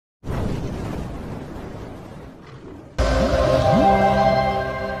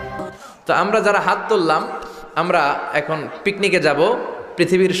তো আমরা যারা হাত তুললাম, আমরা এখন পিকনিকে যাব।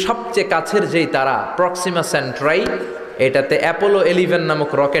 পৃথিবীর সবচেয়ে কাছের যেই তারা প্রক্সিমা সেন্ট্রাই, এটাতে অ্যাপোলো 11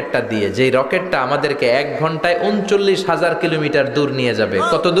 নামক রকেটটা দিয়ে, যেই রকেটটা আমাদেরকে 1 ঘন্টায় 39,000 কিলোমিটার দূর নিয়ে যাবে।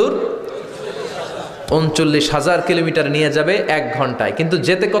 কত দূর? 39,000 কিলোমিটার নিয়ে যাবে 1 ঘন্টায়। কিন্তু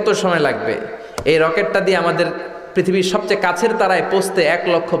যেতে কত সময় লাগবে? এই রকেটটা দিয়ে আমাদের পৃথিবীর সবচেয়ে কাছের তারায় পৌঁছতে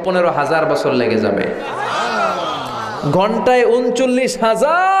 1,15,000 বছর লেগে যাবে। ঘন্টায়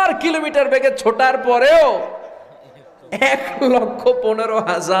 39,000 কিলোমিটার বেগে ছোটার পরেও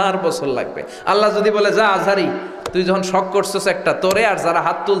 1,15,000 বছর লাগবে। আল্লাহ যদি বলে, যা আজহারি, তুই যখন শখ করছিস একটা, তোরে আর যারা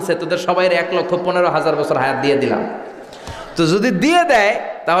হাত তুলছে তোদের সবাই 1,15,000 বছর হায়াত দিয়ে দিলাম। তো যদি দিয়ে দেয়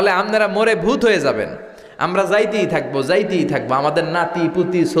তাহলে আপনারা মরে ভূত হয়ে যাবেন। আমরা যাইতেই থাকবো, যাইতেই থাকবো। আমাদের নাতি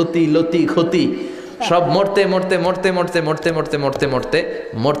পুতি সতি লতি ক্ষতি সব মরতে মরতে মরতে মরতে মরতে মরতে মরতে মরতে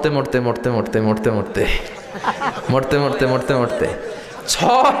মরতে মরতে মরতে মরতে মরতে মরতে মরতে মরতে মরতে মরতে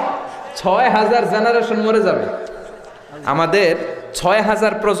 6,000 জেনারেশন মরে যাবে। আমাদের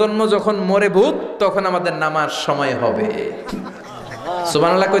 6,000 প্রজন্ম যখন মরে ভূত, তখন আমাদের নামার সময় হবে।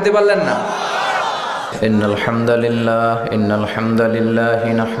 সুবহানাল্লাহ কইতে পারলেন না? ইন্নাল হামদালিল্লাহ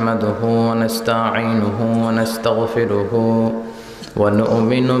নাহমাদুহু ওয়া নাস্তাঈনুহু ওয়া নাস্তাগফিরুহু ওয়া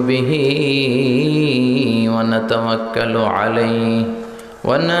নু'মিনু বিহি ওয়া নাতাওয়াক্কালু আলাইহি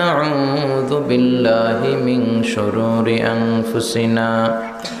ওয়া নাউযু বিল্লাহি মিন শুরুরি আনফুসিনা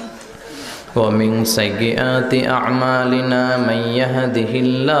ومن سيئات أعمالنا من يهده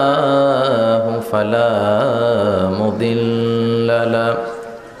الله فلا مضل له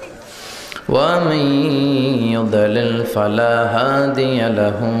ومن يضلل فلا هادي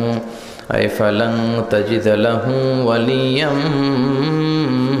له أي فلن تجد له وليا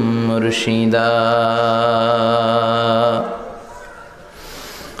مرشدا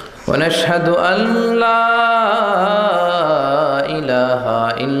ونشهد أن لا إله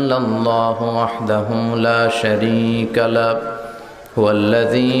إلا الله وحده لا شريك له هو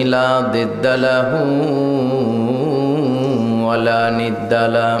الذي لا ضد له ولا ند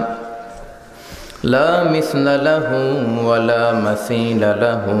له لا مثل له ولا مثيل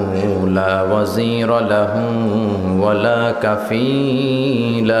له لا وزير له ولا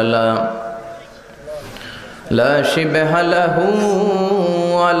كفيل له لا شبه له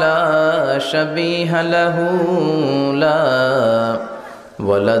ولا شبيه له لا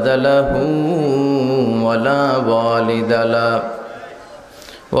ولد له ولا والد له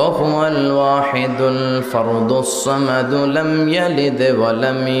وهو الواحد الفرد الصمد لم يلد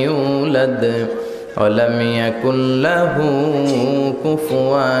ولم يولد ولم يكن له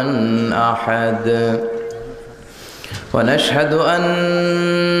كفوا أحد ونشهد أن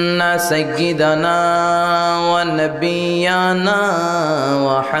سيدنا ونبينا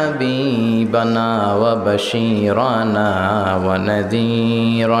وحبيبنا وبشيرنا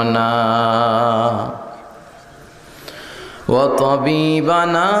ونذيرنا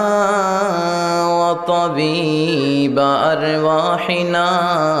وطبيبنا وطبيب أرواحنا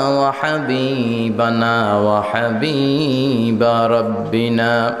وحبيبنا وحبيب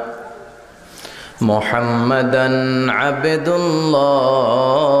ربنا محمدا عبد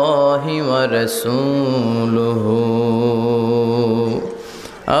الله ورسوله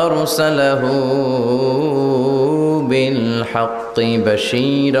أرسله بالحق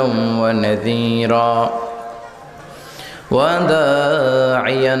بشيرا ونذيرا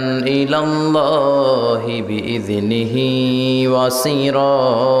وداعيا إلى الله بإذنه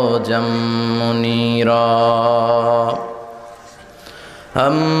وسراجا منيرا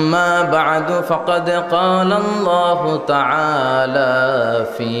أما بعد فقد قال الله تعالى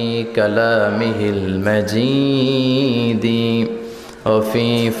في كلامه المجيد وفي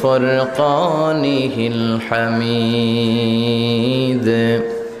فرقانه الحميد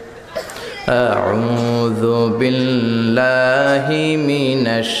أعوذ بالله من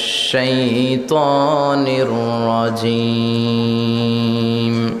الشيطان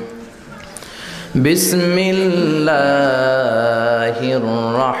الرجيم بسم الله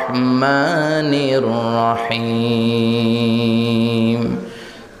الرحمن الرحيم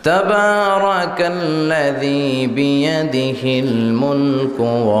تبارك الذي بيده الملك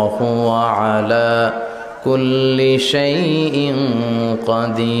وهو على كل شيء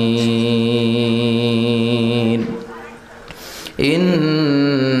قدير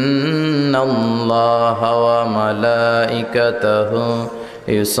إن الله وملائكته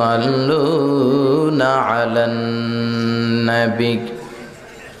يصلون على النبي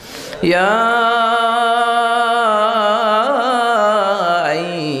يا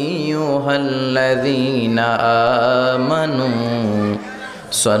أيها الذين آمنوا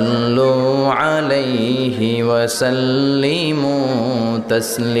صلوا عليه وسلموا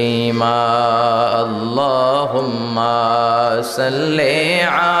تسليما اللهم صل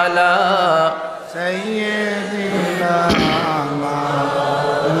على سيدنا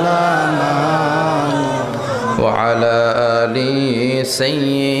مولانا وعلى آل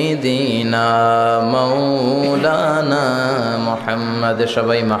سيدنا مولانا محمد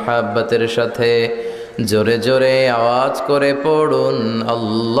সবাই মহাব্বতের সাথে জোরে জোরে আওয়াজ করে পড়ুন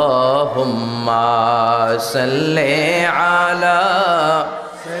আল্লাহুম্মা সাল্লি আলা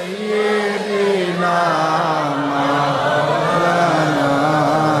سيدنا مولانا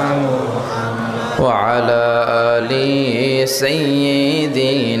وعلى آل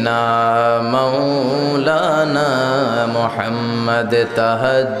سيدنا مولانا محمد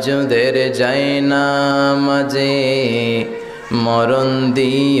তাহাজ্জুদের জায়নামাজে মরণ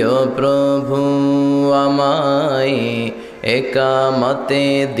দিও প্রভু আমায় একামতে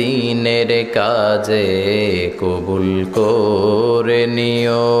দ্বীনের কাজে কবুল করে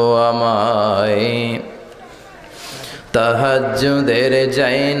নিও আমায় তাহাজ্জুদের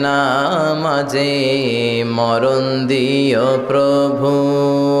জায়নামাজে মরণ দিও প্রভু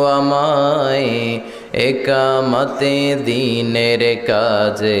আমায় একামতে দ্বীনের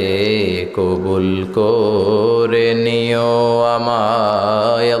কাজে কবুল করে নিও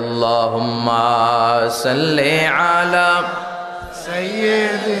আমায় আল্লাহুম্মা সাল্লি আলা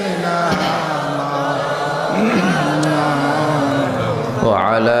سيدنا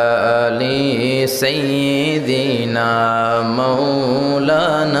وعلى آل سيدنا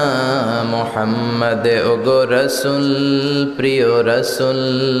مولانا محمد ওগো রাসূল প্রিয় রাসূল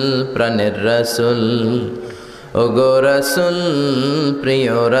প্রাণের রাসূল ওগো রাসূল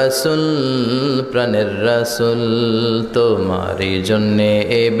প্রিয় রাসূল প্রাণের রাসূল তোমারই জন্যে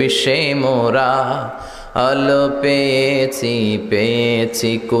এ বিশ্বে মোরা আলো পেয়েছি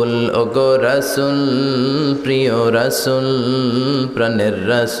পেয়েছি কুল ওগো রাসূল প্রিয় রাসূল প্রাণের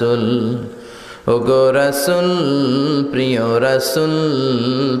রাসূল ওগো রাসূল প্রিয় রাসূল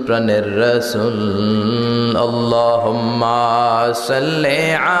প্রাণের রাসূল আল্লাহুম্মা সাল্লি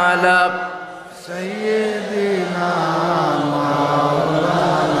আলা سيدنا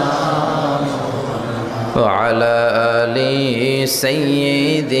مولانا وعلى آل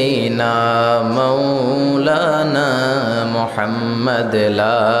سيدنا مولانا محمد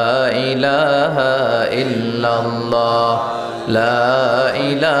لا إله إلا الله لا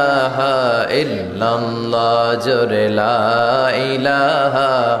إله إلا الله جر لا إله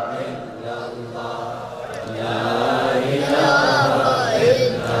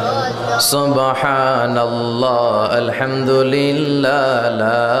سبحان الله الحمد لله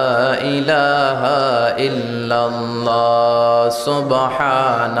لا إله إلا الله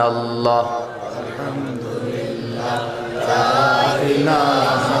سبحان الله الحمد لله لا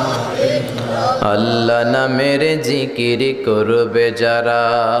إله إلا আল্লাহ নামের জিকির করবে যারা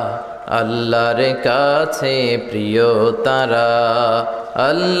আল্লাহর কাছে প্রিয় তারা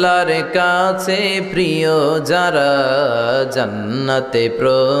আল্লাহর কাছে প্রিয় যারা জান্নাতে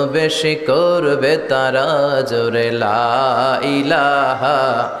প্রবেশ করবে তারা জোরে লা ইলাহা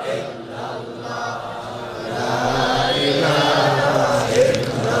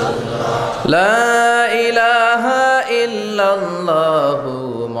লা ইলাহা ইল্লাল্লাহু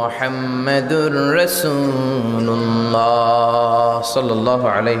মুহাম্মাদুর রাসূলুল্লাহ সাল্লাল্লাহু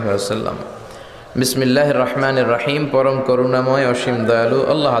আলাইহি ওয়াসাল্লাম বিসমিল্লাহির রহমানির রহিম পরম করুণাময় অসীম দয়ালু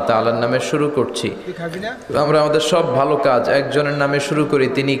আল্লাহ তাআলার নামে শুরু করছি আমরা আমাদের সব ভালো কাজ একজনের নামে শুরু করি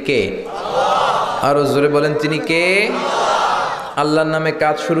তিনি কে আল্লাহ আরো জোরে বলেন তিনি কে আল্লাহ আল্লাহর নামে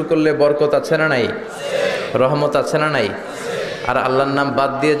কাজ শুরু করলে বরকত আছে না নাই রহমত আছে না নাই আর আল্লাহর নাম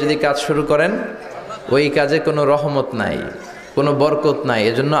বাদ দিয়ে যদি কাজ শুরু করেন ওই কাজে কোনো রহমত নাই কোনো বরকত নাই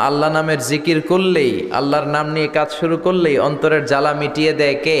এজন্য আল্লাহ নামের জিকির করলেই আল্লাহর নাম নিয়ে কাজ শুরু করলেই অন্তরের জ্বালা মিটিয়ে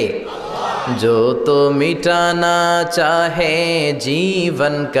দেয় কে जो तो मिटाना चाहे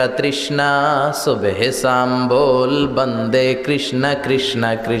जीवन का तृष्णा सुबह शाम बोल बंदे कृष्ण कृष्ण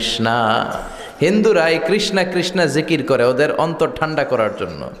कृष्ण হিন্দুরা এই কৃষ্ণ কৃষ্ণ জিকির করে ওদের অন্তর ঠান্ডা করার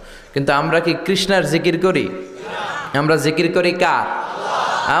জন্য কিন্তু আমরা কি কৃষ্ণের জিকির করি আমরা জিকির করি কার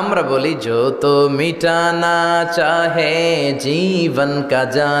আমরা বলি जो तो मिटाना चाहे जीवन का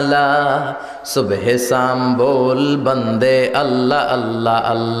जाला सुबह शाम बोल बंदे अल्लाह अल्लाह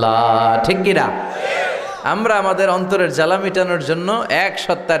अल्लाह ঠিক কি না আমরা আমাদের অন্তরের জ্বালা মিটানোর জন্য এক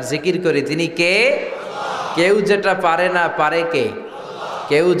সত্তার জিকির করি তিনি কে কেউ যেটা পারে না পারে কে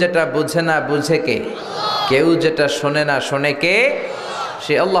কেউ যেটা বুঝে না বুঝে কে কেউ যেটা শোনে না শোনে কে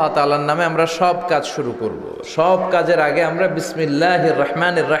সে আল্লাহ তাআলার নামে আমরা সব কাজ শুরু করব সব কাজের আগে আমরা বিসমিল্লাহির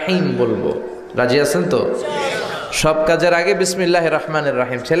রহমানির রহিম বলবো রাজি আছেন তো সব কাজের আগে বিসমিল্লাহির রহমানির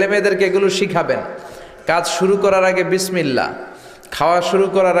রহিম। ছেলে মেয়েদেরকে এগুলো শিখাবেন। কাজ শুরু করার আগে বিসমিল্লাহ, খাওয়া শুরু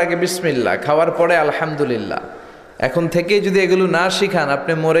করার আগে বিসমিল্লাহ, খাওয়ার পরে আলহামদুলিল্লাহ। এখন থেকেই যদি এগুলো না শিখান,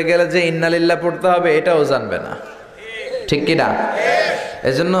 আপনি মরে গেলে যে ইন্নালিল্লাহ পড়তে হবে এটাও জানবে না, ঠিক কি না?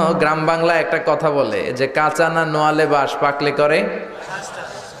 এজন্য গ্রাম বাংলায় একটা কথা বলে যে কাঁচা না নোয়ালে বাস, পাকলে করে।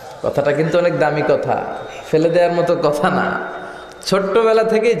 কথাটা কিন্তু অনেক দামি কথা, ফেলে দেওয়ার মতো কথা না। ছোট্টবেলা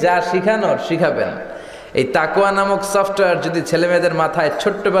থেকেই যা শিখানোর শিখাবেন। এই তাকওয়া নামক সফটওয়্যার যদি ছেলে মেয়েদের মাথায়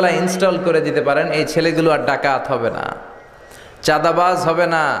ছোট্টবেলায় ইনস্টল করে দিতে পারেন, এই ছেলেগুলো আর ডাকাত হবে না, চাঁদাবাজ হবে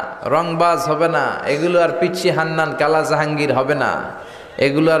না, রংবাজ হবে না, এগুলো আর পিচ্ছি হান্নান কালা জাহাঙ্গীর হবে না,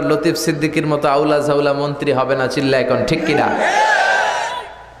 এগুলো আর লতিফ সিদ্দিকির মতো আউলা ঝাউলা মন্ত্রী হবে না। চিল্লা এখন ঠিক কিনা?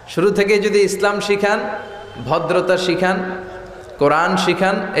 শুরু থেকে যদি ইসলাম শিখান, ভদ্রতা শিখান, কোরআন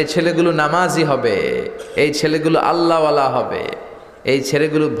শিখান, এই ছেলেগুলো নামাজি হবে, এই ছেলেগুলো আল্লাহওয়ালা হবে, এই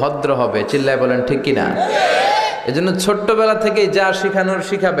ছেলেগুলো ভদ্র হবে। চিল্লায় বলেন ঠিক কিনা? এজন্য ছোট্টবেলা থেকেই যা শিখানোর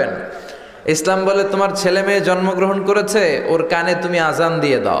শিখাবেন। ইসলাম বলে তোমার ছেলে মেয়ে জন্মগ্রহণ করেছে, ওর কানে তুমি আজান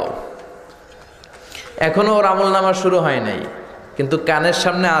দিয়ে দাও। এখনো ওর আমল নামা শুরু হয় নাই, কিন্তু কানের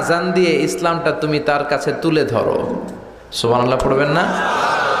সামনে আজান দিয়ে ইসলামটা তুমি তার কাছে তুলে ধরো। সুবহানাল্লাহ পড়বেন না?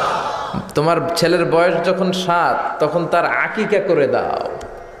 তোমার ছেলের বয়স যখন 7, তখন তার আকিকা করে দাও,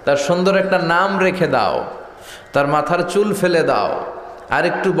 তার সুন্দর একটা নাম রেখে দাও, তার মাথার চুল ফেলে দাও। আর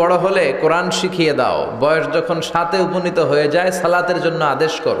একটু বড় হলে কোরআন শিখিয়ে দাও। বয়স যখন 7-এ উপনীত হয়ে যায়, সালাতের জন্য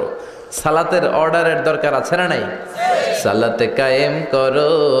আদেশ করো। সালাতের অর্ডারের দরকার আছে না নাই? সালাতে কায়েম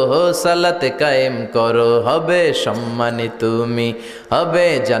করো, সালাতে কায়েম করো, হবে সম্মানী তুমি, হবে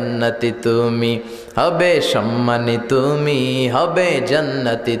জান্নাতি তুমি, হবে সম্মানী তুমি, হবে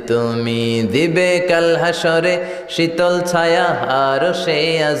জান্নাতি তুমি। দিবে কাল হাসরে শীতল ছায়া আরশে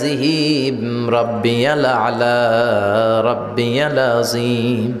আজিম, রব্বিয়াল আলা, রব্বিয়াল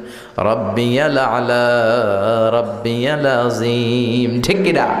আযীম, রব্বিয়াল আলা, রব্বিয়াল আযীম। ঠিক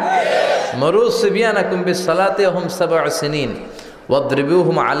কিনা? মরু সিবিয়ানাকুম বিসসালাতি ওয়া হুম 7 সিনিন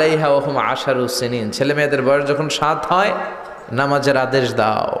ওয়াদরিবুহুম আলাইহা ওয়া হুম 10 সিনিন। ছেলে মেয়েদের বয়স যখন 7 হয়, নামাজের আদেশ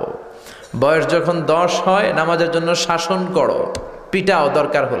দাও। বয়স যখন 10 হয়, নামাজের জন্য শাসন করো, পিটাও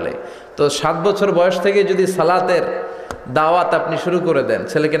দরকার হলে। তো 7 বছর বয়স থেকে যদি সালাতের দাওয়াত আপনি শুরু করে দেন,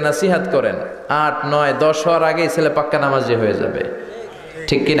 ছেলেকে নাসিহাত করেন, 8, 9, 10 হওয়ার আগেই ছেলে পাক্কা নামাজি হয়ে যাবে।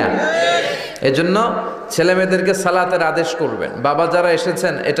 ঠিক কিনা? এজন্য ছেলে মেয়েদেরকে সালাতের আদেশ করবেন। বাবা যারা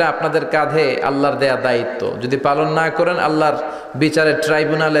এসেছেন, এটা আপনাদের কাঁধে আল্লাহর দেয়া দায়িত্ব। যদি পালন না করেন, আল্লাহর বিচারের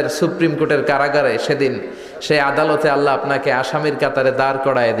ট্রাইব্যুনালের, সুপ্রিম কোর্টের কারাগারে সেদিন সেই আদালতে আল্লাহ আপনাকে আসামির কাতারে দাঁড়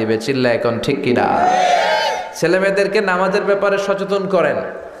করায় দিবে। চিল্লা এখন ঠিক কিনা? ছেলে মেয়েদেরকে নামাজের ব্যাপারে সচেতন করেন,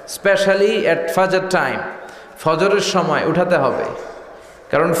 স্পেশালি এট ফজর টাইম। ফজরের সময় উঠাতে হবে,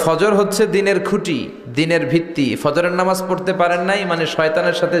 কারণ ফজর হচ্ছে দিনের খুঁটি, দিনের ভিত্তি। ফজরের নামাজ পড়তে পারেন নাই মানে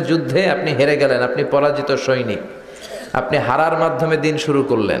শয়তানের সাথে যুদ্ধে আপনি হেরে গেলেন, আপনি পরাজিত সৈনিক, আপনি হারার মাধ্যমে দিন শুরু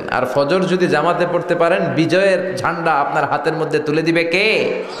করলেন। আর ফজর যদি জামাতে পড়তে পারেন, বিজয়ের ঝান্ডা আপনার হাতের মধ্যে তুলে দিবে কে?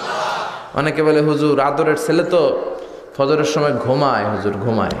 অনেকে বলে হুজুর আদরের ছেলে তো ফজরের সময় ঘুমায়, হুজুর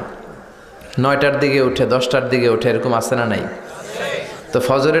ঘুমায়, 9টার দিকে উঠে, 10টার দিকে উঠে, এরকম আছে না নাই? তো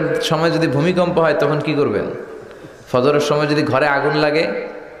ফজরের সময় যদি ভূমিকম্প হয় তখন কি করবেন? ফজরের সময় যদি ঘরে আগুন লাগে,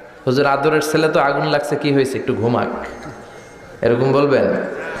 হুজুর আদরের ছেলে তো আগুন লাগছে, কি হয়েছে, একটু ঘুমাক, এরকম বলবেন?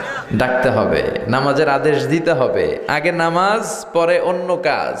 ডাকতে হবে, নামাজের আদেশ দিতে হবে। আগে নামাজ, পরে অন্য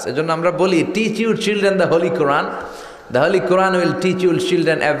কাজ। এজন্য আমরা বলি, teach your children the Holi Quran, the Holi Quran will teach your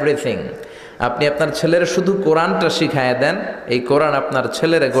children everything. আপনি আপনার ছেলের শুধু কোরআনটা শিখাইয়া দেন, এই কোরআন আপনার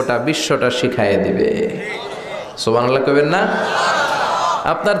ছেলের গোটা বিশ্বটা শিখাইয়া দিবে। সুবহানাল্লাহ কইবেন না?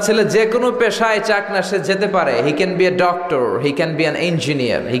 আপনার ছেলে যে কোনো পেশায় চাক না, সে যেতে পারে। He can B a doctor, he can be an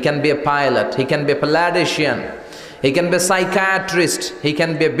engineer, he can B a pilot, he can B A প্যালাডিশিয়ান, he can B A psychiatrist, he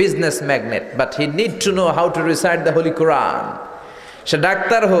can B A business magnate, but he need to know how to recite the Holi Quran. Say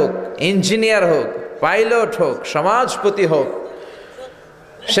doctor হোক, engineer হোক, pilot হোক, সমাজপতি হোক,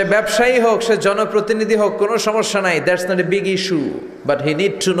 সে ব্যবসায়ী হোক, সে জনপ্রতিনিধি হোক, কোনো সমস্যা নাই, that's not a big issue, but he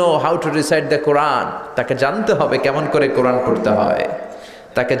need to know how to recite the কোরআন। তাকে জানতে হবে কেমন করে কোরআন পড়তে হয়,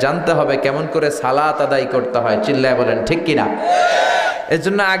 তাকে জানতে হবে কেমন করে সালাত আদায় করতে হয়। চিল্লায় বলেন ঠিক কিনা? এর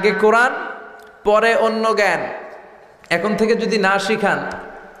জন্য আগে কোরআন, পরে অন্য জ্ঞান। এখন থেকে যদি না শিখান,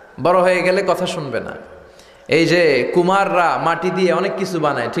 বড় হয়ে গেলে কথা শুনবে না। এই যে কুমাররা মাটি দিয়ে অনেক কিছু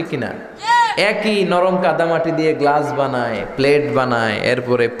বানায়, ঠিক কিনা? একই নরম কাদা মাটি দিয়ে গ্লাস বানায়, প্লেট বানায়,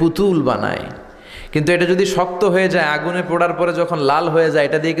 এরপরে পুতুল বানায়। কিন্তু এটা যদি শক্ত হয়ে যায়, আগুনে পোড়ার পরে যখন লাল হয়ে যায়,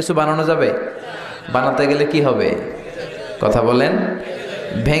 এটা দিয়ে কিছু বানানো যাবে? বানাতে গেলে কি হবে? কথা বলেন,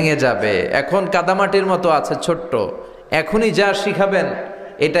 ভেঙে যাবে। এখন কাদামাটির মতো আছে, ছোট্ট। এখনই যা শিখাবেন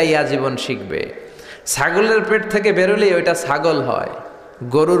এটাই আজীবন শিখবে। ছাগলের পেট থেকে বেরোলেই ওইটা ছাগল হয়,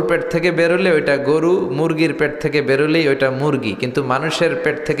 গরুর পেট থেকে বেরোলে ওইটা গরু, মুরগির পেট থেকে বেরোলেই ওইটা মুরগি, কিন্তু মানুষের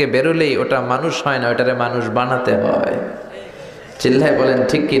পেট থেকে বেরোলেই ওটা মানুষ হয় না, ওইটারে মানুষ বানাতে হয়। চিল্লায় বলেন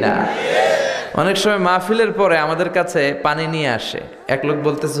ঠিক কিনা? অনেক সময় মাহফিলের পরে আমাদের কাছে পানি নিয়ে আসে, এক লোক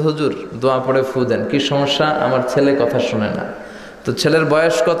বলতেছে হুজুর দোয়া পড়ে ফু দেন। কি সমস্যা? আমার ছেলে কথা শুনে না। তো ছেলের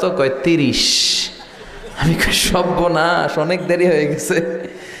বয়স কত? কয় 30। আমি কই সর্বনাশ, অনেক দেরি হয়ে গেছে,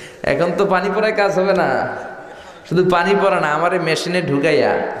 এখন তো পানি পড়ায় কাজ হবে না। শুধু পানি পড়া না, আমারে মেশিনে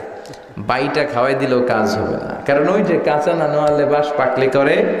ঢুকাইয়া বাইটা খাওয়াই দিলেও কাজ হবে না, কারণ ওই যে কাঁচা না নোয়ালে বাস পাকলে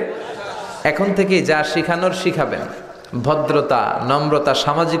করে। এখন থেকেই যা শিখানোর শিখাবেন, ভদ্রতা, নম্রতা,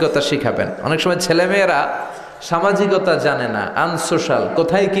 সামাজিকতা শিখাবেন। অনেক সময় ছেলেমেয়েরা সামাজিকতা জানে না, আনসোশাল,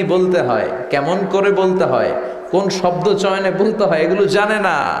 কোথায় কি বলতে হয়, কেমন করে বলতে হয়, কোন শব্দ চয়নে বলতে হয়, এগুলো জানে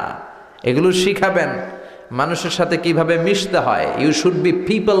না। এগুলো শিখাবেন। মানুষের সাথে কিভাবে মিশতে হয়। You should be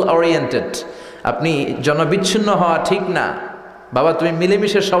people oriented. আপনি জনবিচ্ছিন্ন হওয়া ঠিক না বাবা, তুমি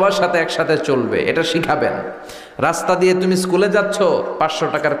মিলেমিশে সবার সাথে একসাথে চলবে, এটা শিখাবেন। রাস্তা দিয়ে তুমি স্কুলে যাচ্ছ, 500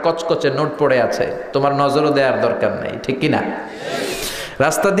 টাকার কচকচে নোট পড়ে আছে, তোমার নজরও দেওয়ার দরকার নেই, ঠিক কিনা?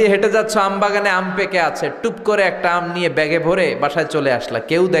 রাস্তা দিয়ে হেঁটে যাচ্ছ, আম বাগানে আম পেকে আছে, টুপ করে একটা আম নিয়ে ব্যাগে ভরে বাসায় চলে আসলা,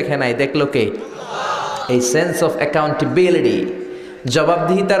 কেউ দেখে নাই, দেখলো কে? এই সেন্স অফ অ্যাকাউন্টেবিলিটি,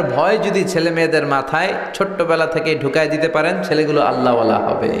 জবাবদিহিতার ভয় যদি ছেলে মেয়েদের মাথায় ছোট্টবেলা থেকে ঢুকায় দিতে পারেন, ছেলেগুলো আল্লাহওয়ালা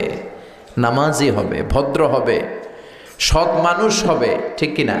হবে, নামাজি হবে, ভদ্র হবে, সৎ মানুষ হবে,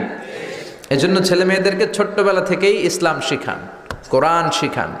 ঠিক কিনা? এজন্য ছেলে মেয়েদেরকে ছোট্টবেলা থেকেই ইসলাম শিখান, কোরআন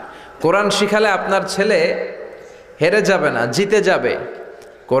শিখান। কোরআন শিখালে আপনার ছেলে হেরে যাবে না, জিতে যাবে।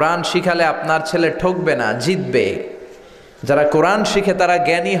 কোরআন শিখালে আপনার ছেলে ঠকবে না, জিতবে। যারা কোরআন শিখে তারা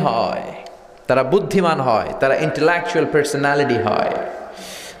জ্ঞানী হয়, তারা বুদ্ধিমান হয়, তারা ইন্টেলেকচুয়াল পার্সোনালিটি হয়,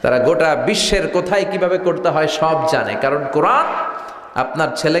 তারা গোটা বিশ্বের কোথায় কিভাবে করতে হয় সব জানে, কারণ কোরআন আপনার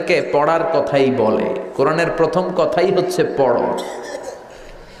ছেলেকে পড়ার কথাই বলে। কোরআনের প্রথম কথাই হচ্ছে পড়ো।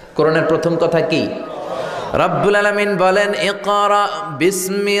 কোরআনের প্রথম কথা কি? রব্বুল আলামিন বলেন, ইকরা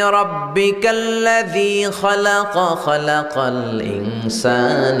বিসমি রাব্বিকাল্লাযী খালাক, খালাকাল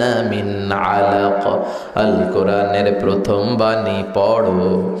ইনসানা মিন আলাক। আল কোরআনের প্রথম বাণী পড়ো,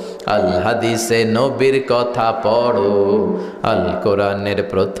 আল হাদিসে নবীর কথা পড়ো। আল কোরআনের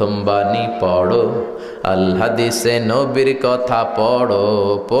প্রথম বাণী পড়ো, আল হাদিসে নবীর কথা পড়ো।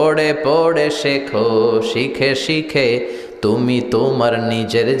 পড়ে পড়ে শেখো, শিখে শিখে তুমি তোমার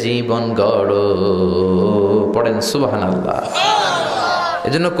নিজের জীবন গড়ো। পড়েন সুবহানাল্লাহ।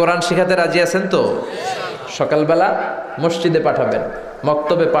 এজন্য কোরআন শিখাতে রাজি আছেন তো? সকালবেলা মসজিদে পাঠাবেন,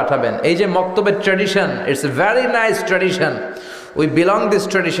 মক্তবে পাঠাবেন। এই যে মক্তবের tradition, it's a very nice tradition. We belong this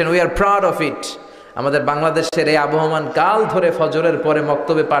tradition, we are proud of it. আমাদের বাংলাদেশের এই আবহমান কাল ধরে ফজরের পরে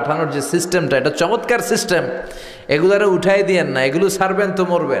মক্তবে পাঠানোর যে সিস্টেমটা, এটা চমৎকার সিস্টেম। এগুলারে উঠাই দিয়েন না, এগুলো ছাড়বেন তো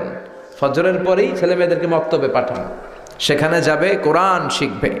মরবেন। ফজরের পরেই ছেলে মেয়েদেরকে মক্তবে পাঠান, সেখানে যাবে, কোরআন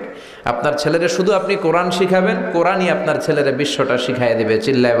শিখবে। আপনার ছেলেরা শুধু আপনি কোরআন শিখাবেন, কোরআনই আপনার ছেলেরা বিশ্বটা শিখাই দেবে।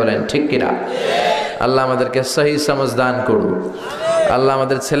 চিল্লায় বলেন ঠিক কিনা? আল্লাহ আমাদেরকে সহি সমঝ দান করুন। আল্লাহ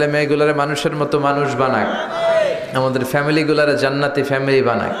আমাদের ছেলে মেয়েগুলারে মানুষের মতো মানুষ বানাক, আমাদের ফ্যামিলিগুলারে জান্নাতি ফ্যামিলি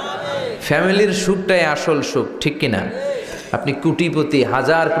বানাক। ফ্যামিলির সুখটাই আসল সুখ, ঠিক কিনা? আপনি কোটিপতি,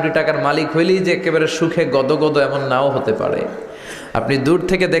 1000 কোটি টাকার মালিক হইলেই যে একেবারে সুখে গদগদ এমন নাও হতে পারে। আপনি দূর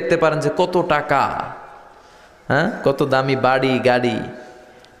থেকে দেখতে পারেন যে কত টাকা, হ্যাঁ, কত দামি বাড়ি গাড়ি,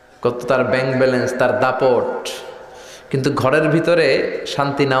 কত তার ব্যাংক ব্যালেন্স, তার দাপট, কিন্তু ঘরের ভিতরে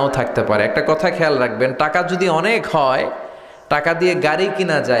শান্তি নাও থাকতে পারে। একটা কথা খেয়াল রাখবেন, টাকা যদি অনেক হয়, টাকা দিয়ে গাড়ি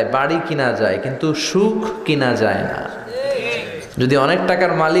কিনা যায়, বাড়ি কিনা যায়, কিন্তু সুখ কিনা যায় না। যদি অনেক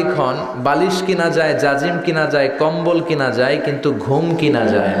টাকার মালিক হন, বালিশ কিনা যায়, জাজিম কিনা যায়, কম্বল কিনা যায়, কিন্তু ঘুম কিনা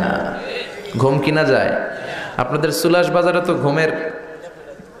যায় না। ঘুম কিনা যায়? আপনাদের সুলাস বাজারে তো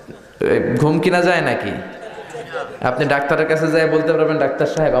ঘুম কিনা যায় নাকি? আপনি ডাক্তারের কাছে যাই বলতে পারবেন, ডাক্তার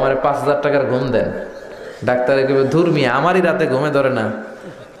সাহেব আমার 5000 টাকার ঘুম দেন। ডাক্তারে কেবল, ধুর মিয়া, আমারই রাতে ঘুমে ধরে না,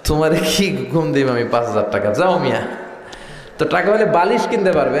 তোমারে কি ঘুম দিব আমি 5000 টাকা, যাও মিয়া। তো টাকা হলে বালিশ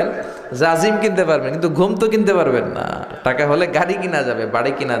কিনতে পারবেন, জাজিম কিনতে পারবেন, কিন্তু ঘুম তো কিনতে পারবেন না। টাকা হলে গাড়ি কিনা যাবে,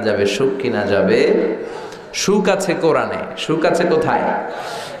 বাড়ি কিনা যাবে, সুখ কিনা যাবে। সুখ আছে কোরআনে। সুখ আছে কোথায়?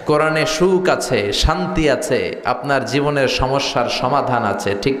 কোরআনে সুখ আছে, শান্তি আছে, আপনার জীবনের সমস্যার সমাধান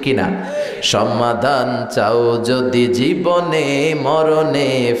আছে, ঠিক কিনা? সমাধান চাও যদি জীবনে, মরণে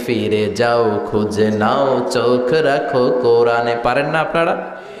ফিরে যাও, খুঁজে নাও, চোখ রাখো কোরআনে। পারেন না আপনারা?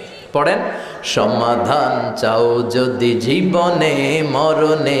 পড়েন, সমাধান চাও যদি জীবনে,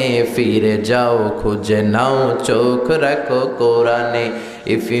 মরণে ফিরে যাও, খুঁজে নাও, চোখ রাখো কোরআনে।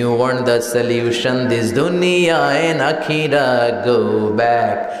 If you want the solution this dunya and akhira, go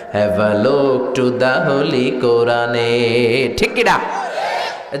back, have a look to the holy Quran. ঠিক কি না?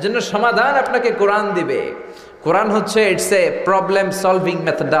 এজন্য সমাধান আপনাকে কোরআন দিবে। কোরআন হচ্ছে it's a problem solving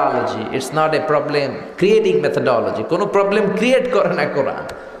methodology, it's not a problem creating methodology. কোনো প্রবলেম ক্রিয়েট করে না কোরআন।